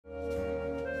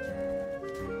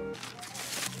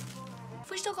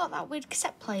still got that weird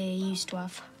cassette player you used to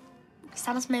have?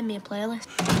 Santa's made me a playlist.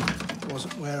 It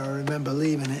wasn't where I remember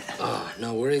leaving it. Oh,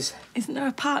 no worries. Isn't there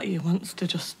a part of you wants to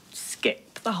just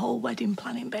skip the whole wedding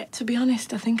planning bit? To be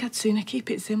honest, I think I'd sooner keep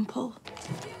it simple.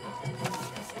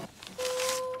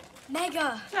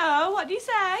 Mega! So, what do you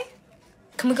say?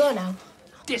 Can we go now?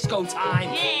 Disco time!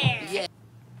 Yeah!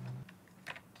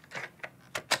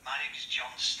 My name is John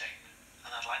Stamen,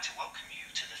 and I'd like to welcome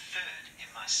you to the third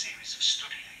in my series of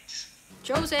study aids.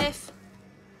 Joseph!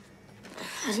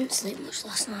 I didn't sleep much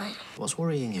last night. What's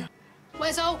worrying you?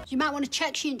 Where's O? You might want to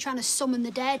check she ain't trying to summon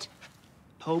the dead.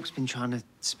 Pope's been trying to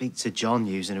speak to John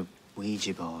using a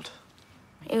Ouija board.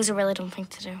 It was a really dumb thing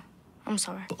to do. I'm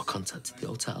sorry. But I contacted the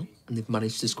hotel, and they've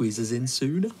managed to squeeze us in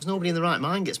sooner. There's nobody in the right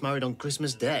mind gets married on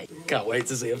Christmas Day. Can't wait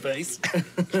to see her face.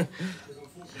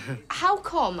 How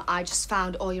come I just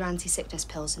found all your anti-sickness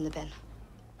pills in the bin?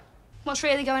 What's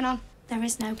really going on? There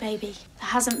is no baby. There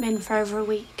hasn't been for over a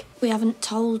week. We haven't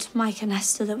told Mike and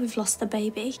Esther that we've lost the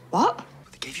baby. What?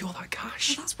 They gave you all that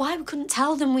cash. Well, that's why we couldn't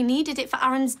tell them we needed it for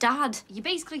Aaron's dad. You're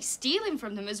basically stealing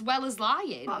from them as well as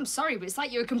lying. I'm sorry, but it's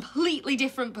like you're a completely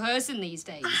different person these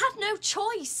days. I had no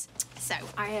choice. So,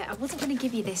 I wasn't going to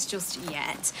give you this just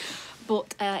yet,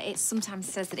 but it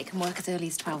sometimes says that it can work as early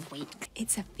as 12 weeks.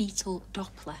 It's a fetal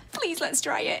Doppler. Please, let's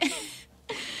try it.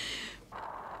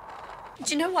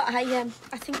 Do you know what? I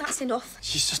think that's enough.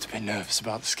 She's just a bit nervous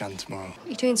about the scan tomorrow. What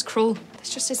you're doing's cruel.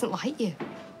 This just isn't like you.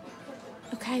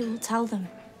 OK, we'll tell them.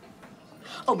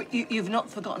 Oh, but you've not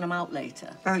forgotten them out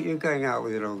later? Aren't you going out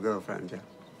with your old girlfriend, yeah?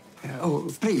 Yeah. Oh,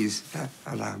 please,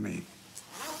 allow me.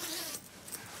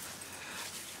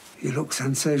 You look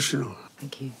sensational.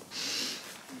 Thank you.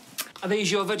 Are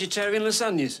these your vegetarian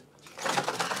lasagnas?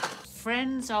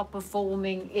 Friends are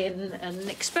performing in an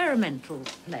experimental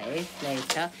play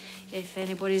later, if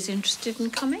anybody's interested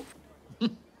in coming.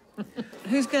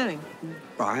 Who's going?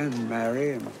 Brian,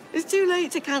 Mary, and... It's too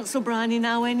late to cancel Bryony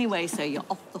now anyway, so you're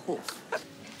off the hook.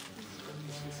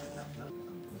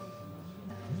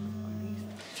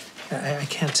 I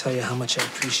can't tell you how much I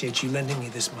appreciate you lending me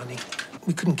this money.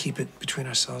 We couldn't keep it between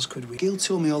ourselves, could we? Gail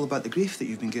told me all about the grief that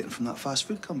you've been getting from that fast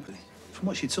food company. From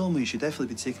what she told me, you should definitely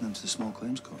be taking them to the small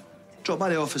claims court. Drop by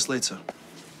the office later.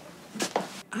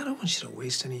 I don't want you to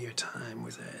waste any of your time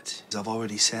with it. I've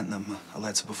already sent them a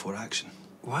letter before action.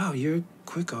 Wow, you're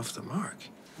quick off the mark.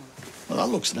 Well,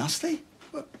 that looks nasty.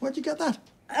 Where'd you get that?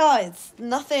 Oh, it's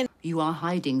nothing. You are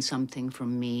hiding something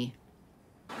from me.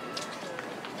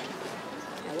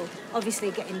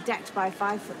 Obviously getting decked by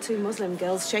 5'2" Muslim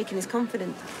girls, shaking his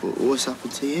confidence. What's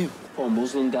happened to you? Poor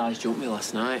Muslim guys jumped me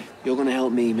last night. You're going to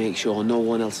help me make sure no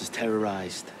one else is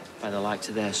terrorised by the likes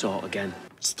of their sort again.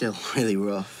 Still really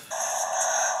rough.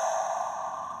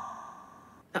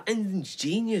 That ending's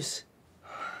genius.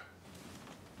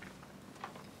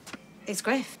 It's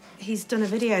Griff. He's done a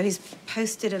video. He's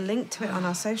posted a link to it on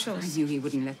our socials. I knew he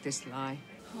wouldn't let this lie.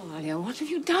 Oh, Alia, what have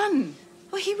you done?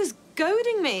 Well, he was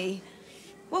goading me.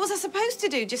 What was I supposed to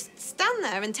do? Just stand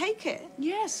there and take it?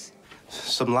 Yes.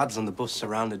 Some lads on the bus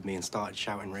surrounded me and started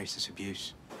shouting racist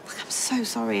abuse. Look, I'm so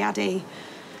sorry, Addy.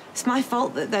 It's my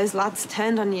fault that those lads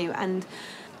turned on you and...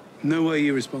 No way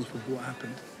you're responsible for what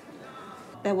happened.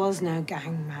 There was no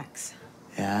gang, Max.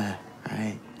 Yeah,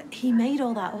 right. He made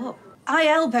all that up. I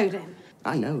elbowed him.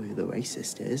 I know who the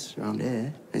racist is around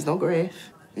here. It's not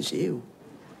Griff, it's you.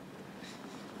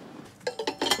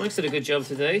 Mike's did a good job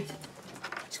today.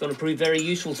 It's going to prove very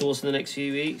useful to us in the next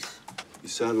few weeks. You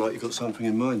sound like you've got something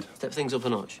in mind. Step things up a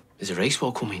notch. There's a race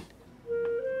war coming.